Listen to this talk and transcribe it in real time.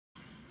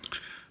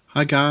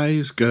Hi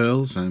guys,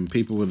 girls and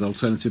people with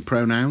alternative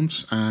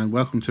pronouns, and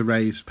welcome to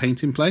Ray's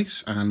Painting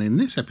Place. And in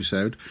this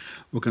episode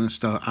we're going to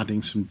start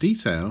adding some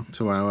detail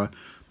to our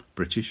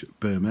British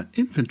Burma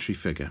Infantry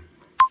figure.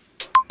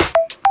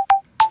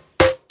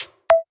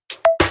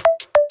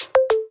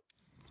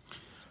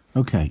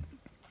 Okay,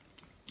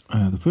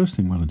 the first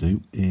thing we're going to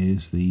do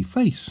is the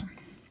face.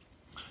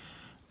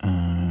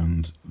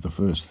 And the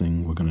first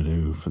thing we're going to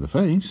do for the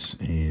face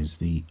is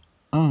the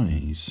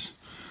eyes.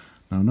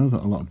 Now I know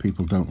that a lot of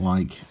people don't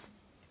like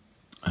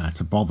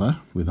to bother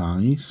with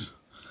eyes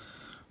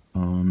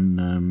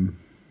on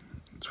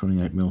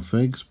 28mm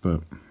figs,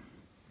 but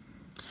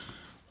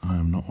I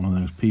am not one of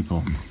those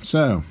people,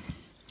 so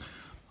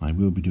I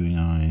will be doing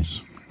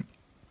eyes.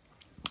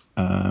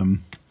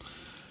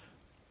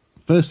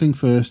 First thing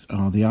first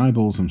are the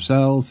eyeballs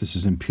themselves. This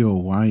is in pure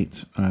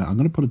white. I'm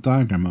going to put a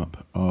diagram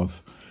up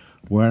of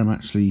where I'm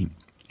actually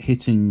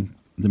hitting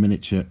the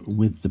miniature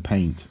with the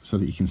paint so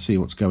that you can see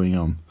what's going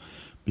on,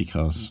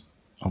 because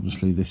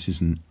obviously this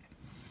isn't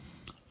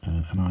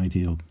an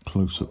ideal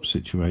close-up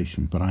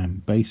situation, but I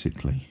am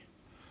basically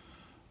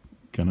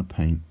going to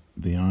paint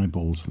the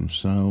eyeballs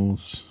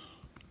themselves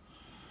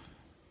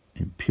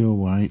in pure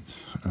white.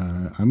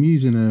 I'm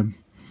using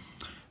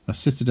a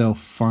Citadel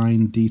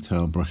fine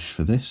detail brush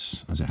for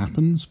this, as it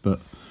happens, but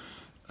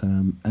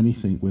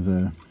anything with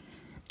a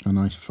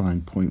nice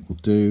fine point will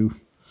do.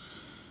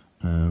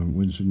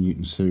 Winsor &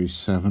 Newton Series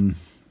 7,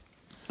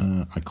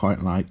 I quite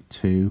like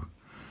too,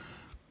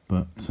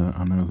 but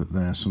I know that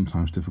they're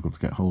sometimes difficult to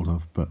get hold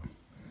of, but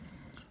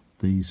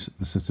the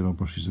Citadel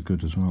brushes are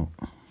good as well.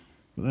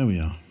 But there we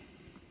are.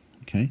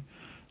 Okay,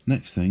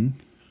 next thing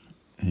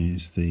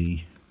is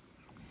the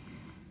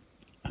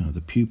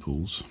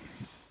pupils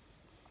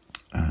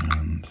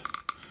and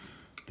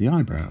the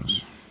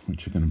eyebrows,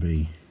 which are going to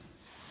be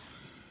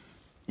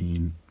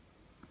in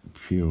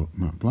pure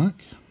matte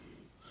black.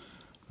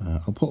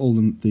 I'll put all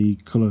the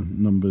colour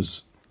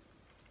numbers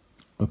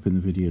up in the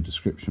video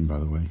description, by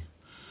the way,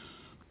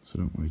 so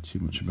don't worry too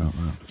much about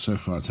that. So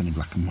far it's only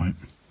black and white.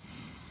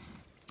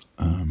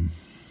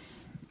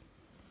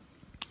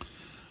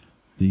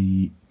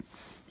 The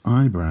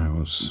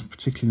eyebrows,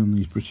 particularly on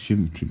these British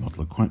Infantry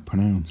model, are quite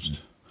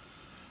pronounced,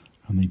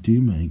 and they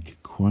do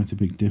make quite a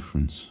big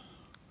difference.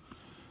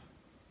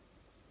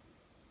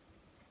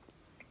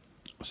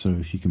 So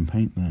if you can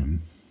paint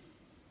them,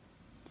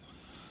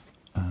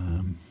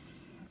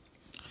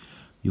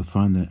 you'll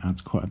find that it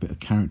adds quite a bit of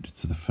character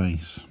to the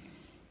face.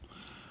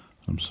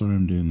 I'm sorry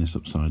I'm doing this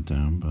upside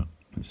down, but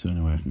it's the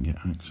only way I can get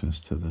access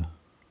to the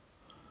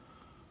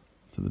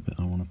bit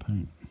I want to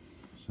paint.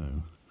 So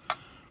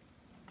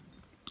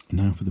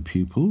now for the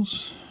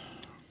pupils.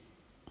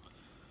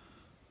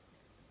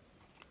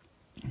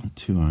 The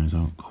two eyes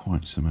aren't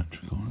quite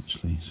symmetrical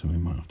actually, so we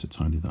might have to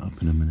tidy that up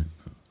in a minute.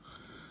 But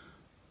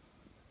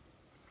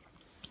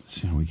let's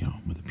see how we get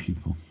on with the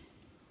pupil.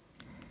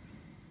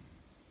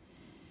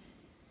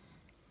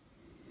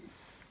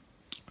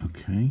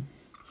 Okay,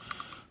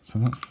 so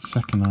that's the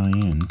second eye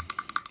in.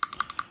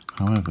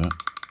 However,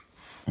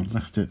 I've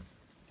left it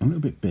a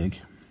little bit big,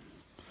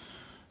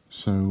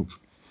 so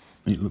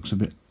it looks a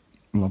bit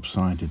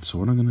lopsided. So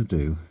what I'm going to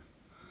do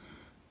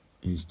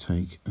is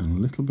take a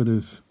little bit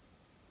of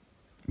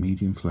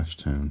Medium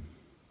Fleshtone,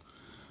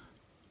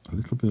 a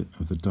little bit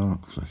of the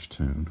Dark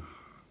Fleshtone,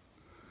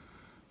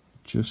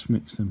 just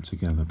mix them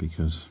together,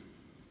 because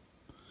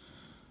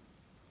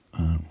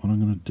what I'm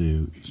going to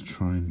do is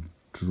try and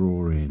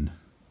draw in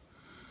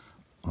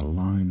a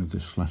line of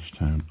this flesh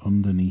tone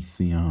underneath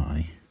the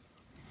eye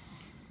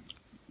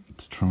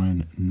to try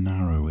and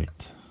narrow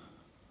it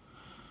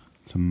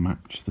to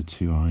match the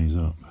two eyes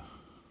up.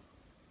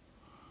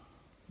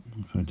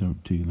 If I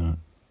don't do that,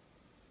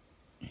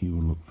 he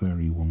will look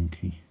very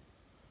wonky.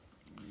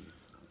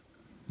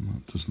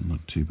 That doesn't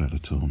look too bad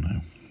at all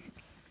now.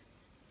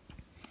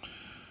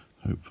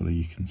 Hopefully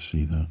you can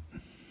see that.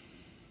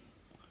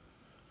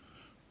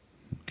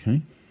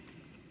 Okay.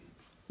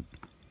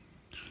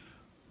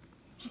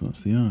 So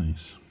that's the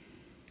eyes.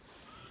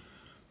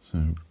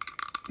 So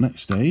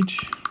next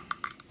stage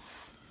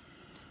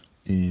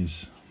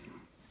is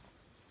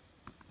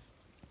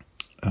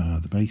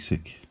the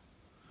basic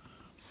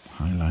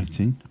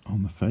highlighting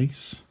on the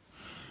face.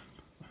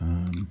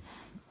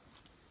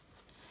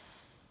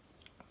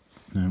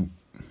 Now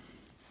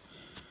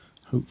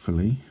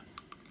hopefully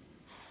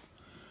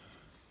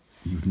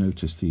you've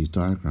noticed these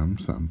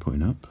diagrams that I'm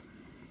putting up,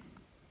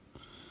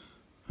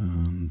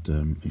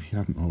 and if you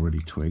haven't already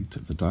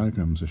twigged, the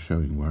diagrams are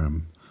showing where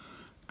I'm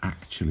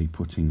actually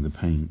putting the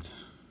paint,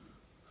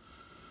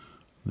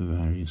 the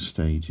various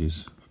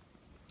stages,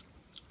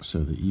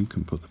 so that you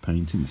can put the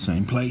paint in the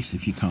same place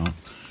if you can't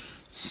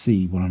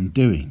see what I'm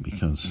doing,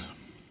 because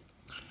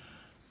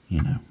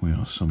you know we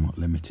are somewhat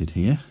limited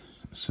here.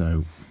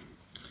 So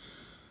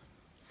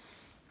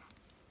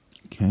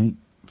okay,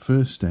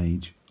 first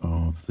stage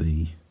of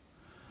the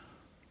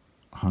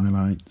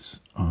highlights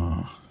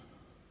are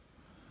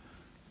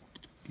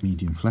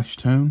Medium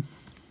Fleshtone.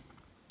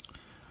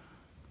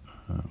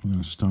 We're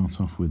going to start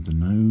off with the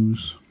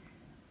nose.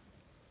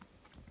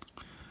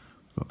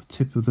 Got the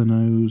tip of the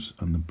nose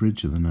and the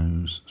bridge of the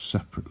nose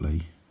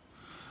separately,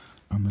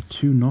 and the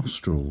two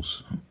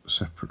nostrils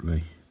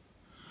separately.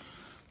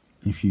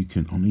 If you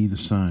can, on either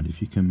side,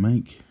 if you can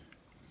make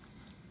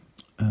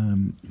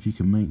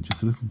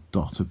just a little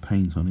dot of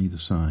paint on either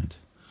side,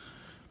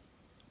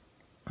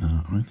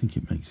 I think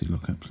it makes it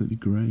look absolutely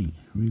great.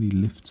 It really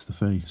lifts the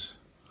face.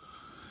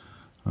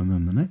 And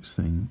then the next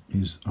thing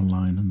is a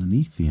line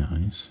underneath the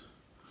eyes,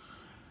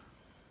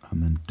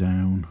 and then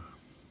down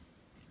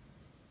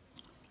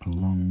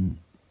along,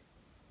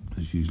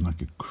 there's usually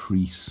like a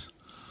crease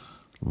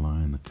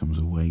line that comes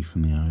away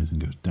from the eyes and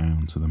goes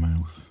down to the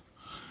mouth.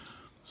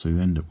 So you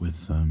end up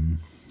with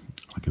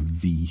like a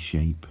V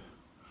shape.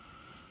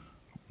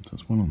 So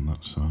that's one on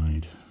that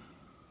side.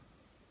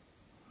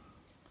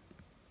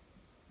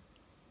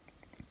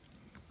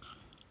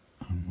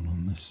 And one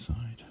on this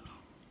side.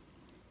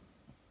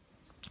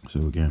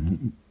 So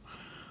again,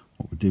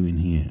 what we're doing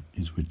here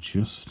is we're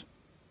just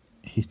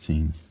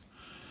hitting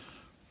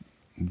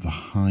the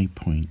high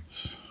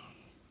points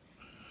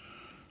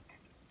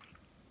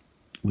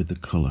with the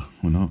colour.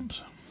 We're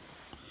not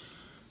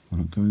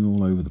going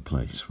all over the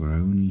place. We're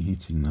only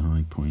hitting the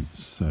high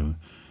points. So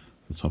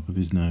the top of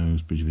his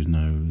nose, bridge of his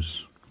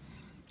nose.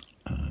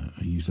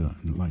 I usually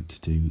like to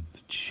do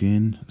the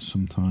chin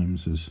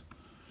sometimes as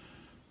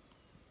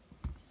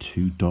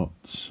two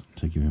dots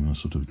to give him a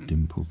sort of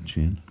dimpled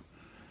chin.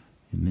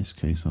 In this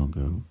case, I'll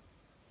go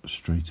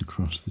straight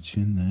across the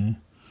chin there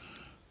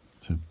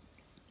to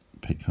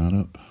pick that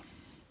up.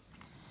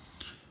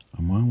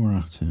 And while we're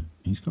at it,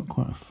 he's got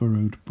quite a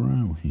furrowed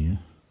brow here.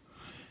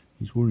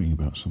 He's worrying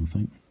about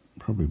something,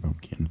 probably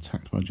about getting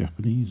attacked by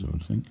Japanese, I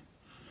would think.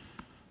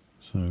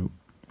 So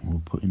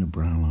we'll put in a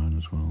brow line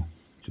as well,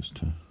 just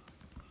to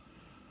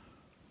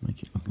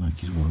make it look like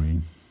he's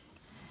worrying.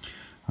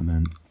 And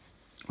then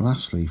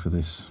lastly for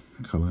this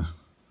colour,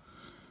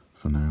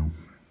 for now,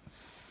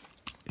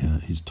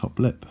 his top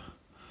lip.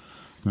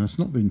 Now it's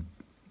not been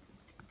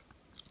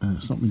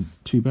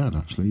too bad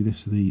actually.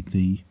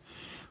 The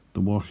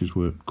washes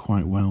work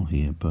quite well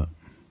here, but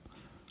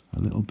a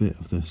little bit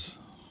of this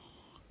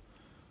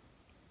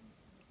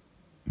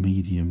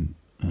medium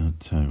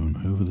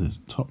tone over the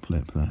top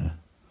lip there.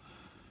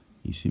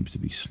 He seems to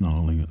be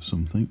snarling at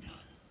something.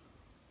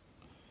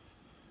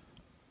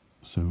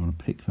 So I want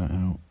to pick that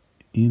out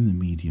in the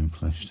medium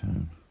flesh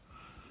tone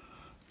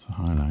to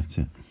highlight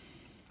it.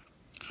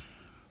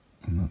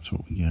 And that's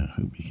what we get. I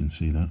hope you can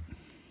see that.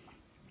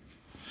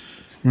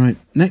 Right,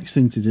 next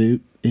thing to do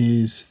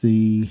is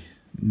the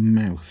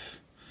mouth.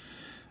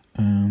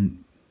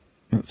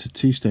 That's a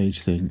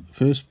two-stage thing.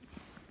 First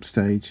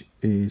stage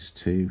is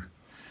to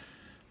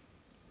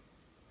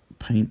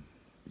paint,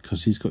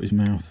 because he's got his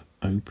mouth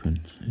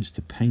open, is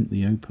to paint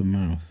the open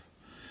mouth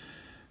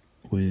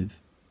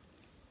with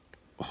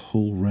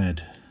Hull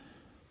Red.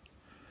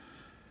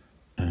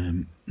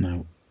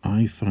 Now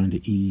I find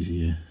it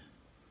easier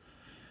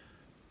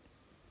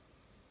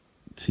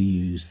to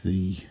use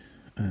the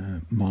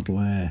Model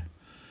Air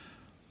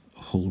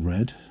Hull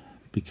Red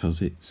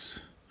because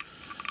it's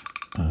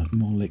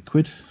more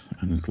liquid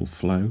and it'll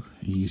flow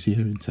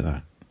easier into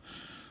that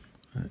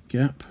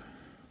gap,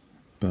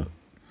 but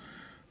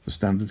the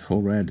standard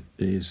Hull Red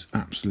is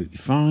absolutely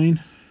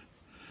fine.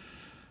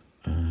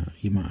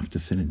 You might have to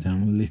thin it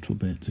down a little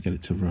bit to get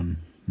it to run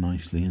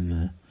nicely in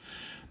there,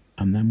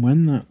 and then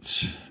when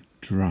that's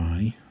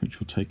dry, which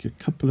will take a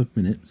couple of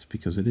minutes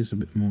because it is a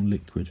bit more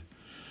liquid,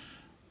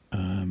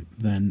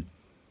 then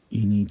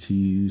you need to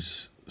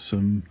use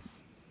some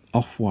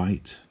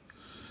off-white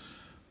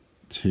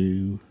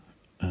to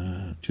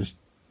just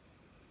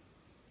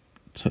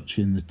touch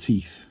in the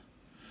teeth,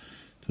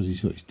 because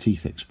he's got his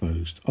teeth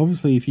exposed.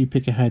 Obviously if you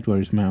pick a head where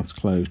his mouth's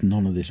closed,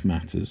 none of this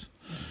matters,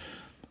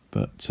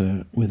 but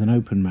with an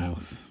open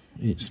mouth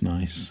it's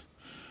nice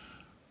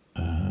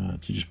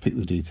to just pick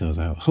the details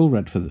out. Hull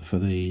Red for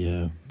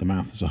the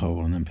mouth as a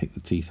whole, and then pick the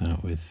teeth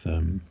out with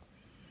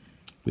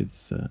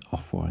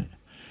off-white.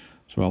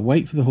 So I'll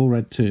wait for the Hull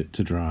Red to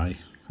dry,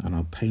 and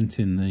I'll paint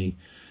in the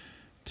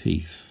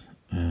teeth,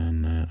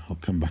 and I'll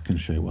come back and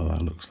show you what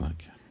that looks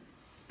like.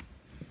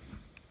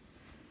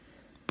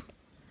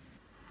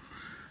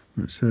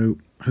 Right, so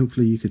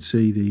hopefully you could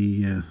see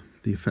the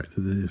effect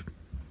of the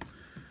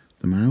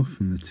mouth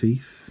and the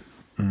teeth.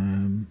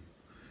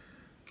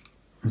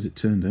 As it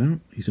turned out,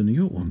 he's only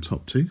got one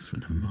top tooth,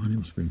 but never mind, he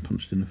must have been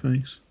punched in the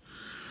face.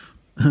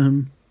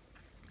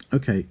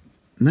 Okay,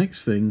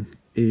 next thing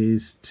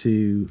is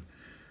to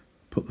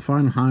put the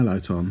final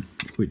highlight on,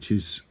 which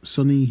is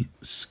Sunny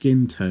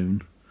Skin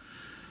Tone,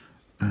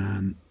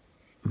 and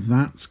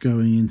that's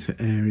going into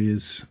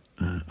areas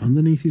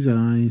underneath his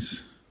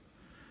eyes,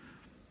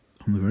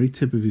 on the very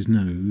tip of his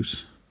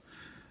nose,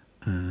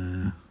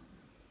 on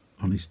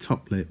his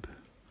top lip,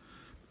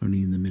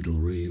 only in the middle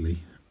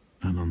really,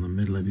 and on the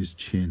middle of his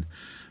chin.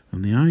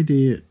 And the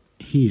idea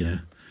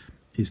here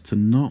is to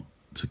not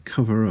to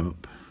cover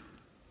up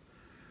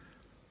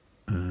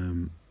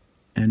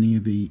any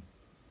of the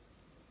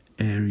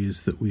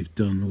areas that we've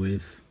done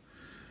with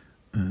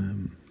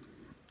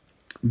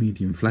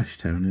Medium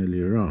Fleshtone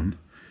earlier on.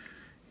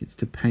 it's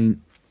to paint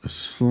a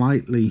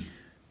slightly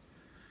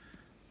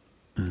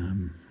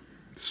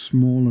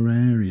smaller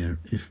area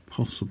if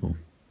possible.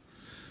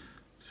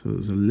 So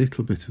there's a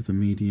little bit of the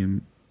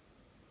medium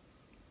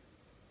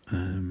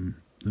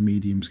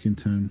skin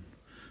tone,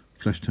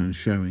 flesh tone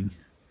showing.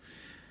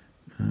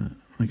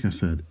 Like I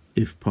said,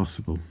 if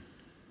possible.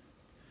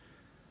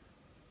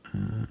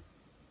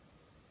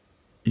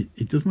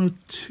 It doesn't matter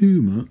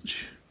too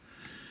much,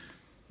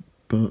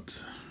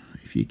 but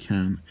if you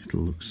can,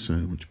 it'll look so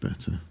much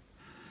better.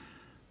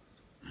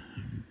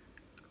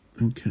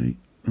 Okay,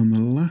 and the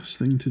last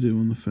thing to do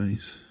on the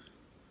face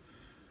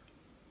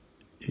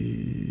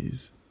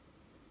is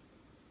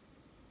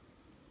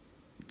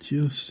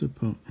just to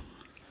put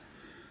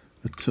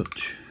a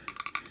touch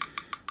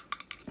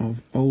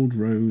of Old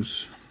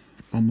Rose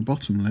on the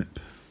bottom lip,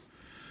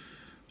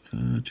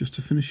 just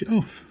to finish it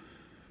off.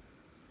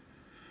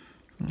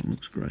 That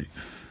looks great.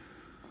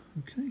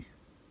 Okay.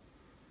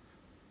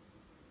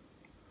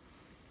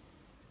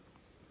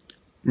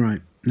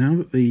 Right, now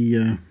that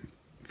the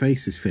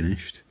face is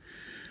finished,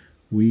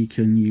 we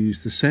can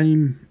use the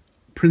same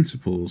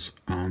principles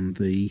on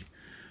the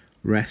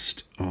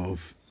rest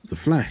of the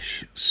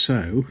flesh.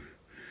 So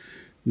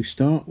we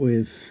start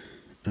with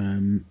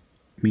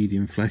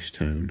medium flesh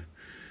tone,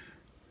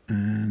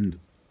 and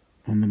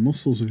on the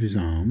muscles of his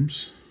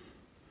arms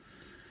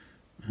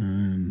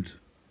and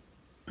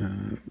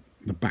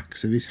the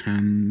backs of his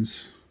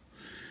hands,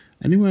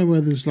 anywhere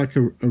where there's like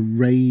a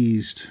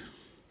raised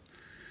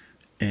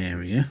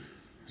area,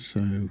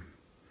 so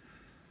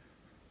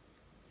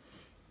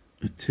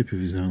the tip of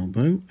his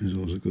elbow is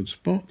always a good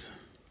spot.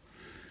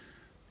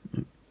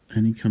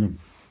 Any kind of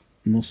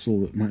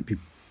muscle that might be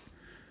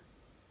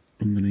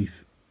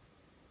underneath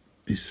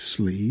his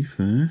sleeve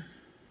there,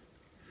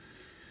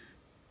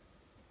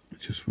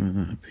 just where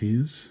that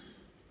appears,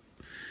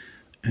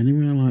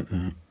 anywhere like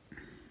that,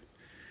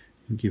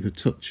 and give a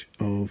touch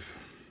of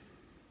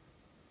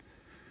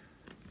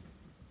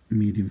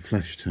medium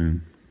flesh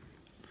tone.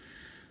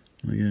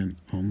 Again,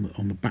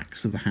 on the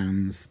backs of the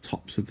hands, the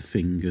tops of the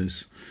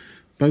fingers,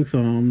 both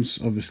arms.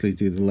 Obviously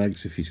do the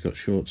legs if he's got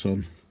shorts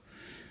on,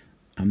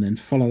 and then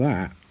follow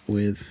that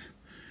with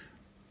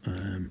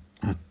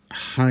a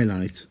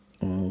highlight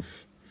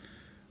of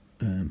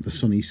the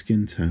sunny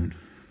skin tone,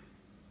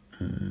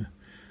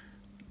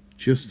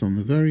 just on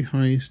the very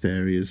highest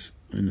areas,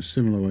 in a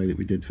similar way that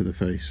we did for the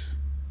face.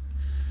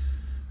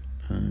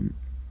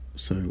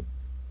 So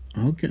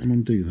I'll get and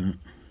undo that,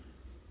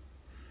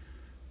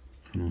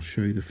 and I'll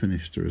show you the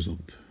finished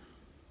result.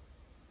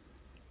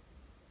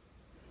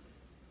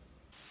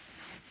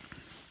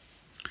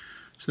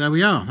 So there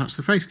we are, that's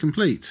the face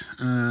complete,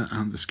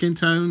 and the skin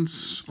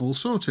tones all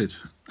sorted.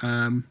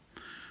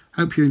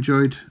 Hope you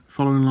enjoyed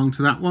following along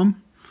to that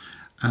one.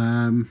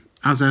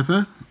 As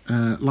ever,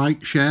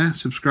 like, share,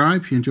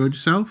 subscribe if you enjoyed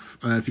yourself.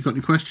 If you've got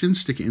any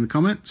questions, stick it in the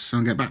comments and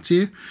I'll get back to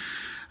you.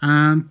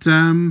 And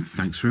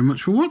thanks very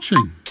much for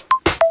watching.